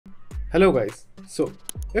Hello guys. So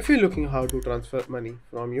if you're looking how to transfer money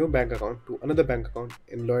from your bank account to another bank account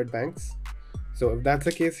in Lloyd banks, so if that's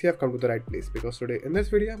the case, you have come to the right place because today in this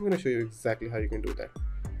video I'm going to show you exactly how you can do that.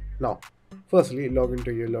 Now, firstly log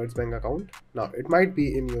into your Lloyds bank account. Now it might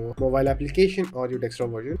be in your mobile application or your desktop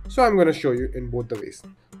version, so I'm going to show you in both the ways.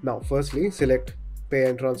 Now firstly select pay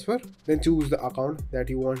and transfer, then choose the account that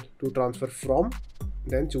you want to transfer from,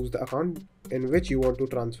 then choose the account in which you want to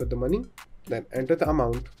transfer the money, then enter the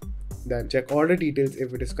amount, then check all the details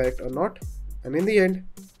if it is correct or not, and in the end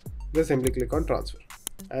just simply click on transfer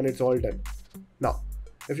and it's all done. Now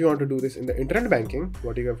if you want to do this in the internet banking,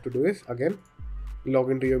 what you have to do is again log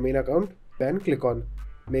into your main account, then click on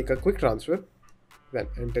make a quick transfer, then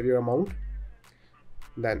enter your amount,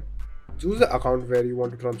 then choose the account where you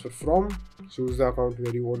want to transfer from, choose the account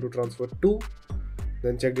where you want to transfer to,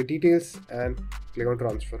 then check the details and click on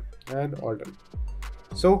transfer, and all done.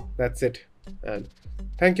 So that's it, and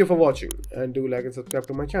thank you for watching, and do like and subscribe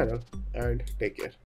to my channel, and take care.